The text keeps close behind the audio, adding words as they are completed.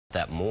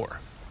that more.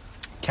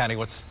 Katty,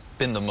 what's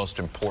been the most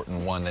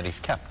important one that he's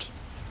kept?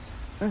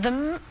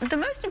 The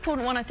most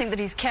important one I think that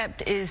he's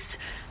kept is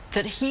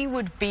that he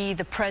would be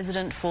the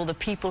president for the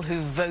people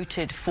who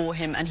voted for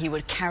him, and he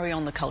would carry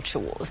on the culture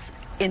wars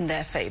in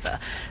their favor.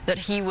 That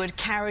he would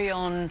carry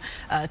on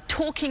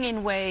talking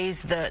in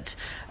ways that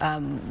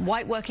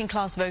white working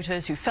class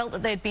voters who felt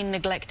that they'd been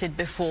neglected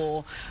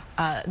before,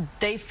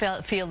 they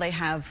feel they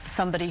have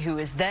somebody who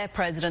is their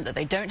president, that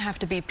they don't have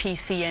to be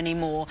PC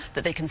anymore,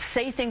 that they can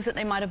say things that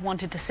they might have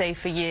wanted to say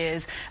for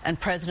years, and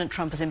President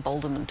Trump has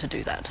emboldened them to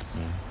do that.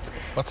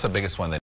 What's the biggest one that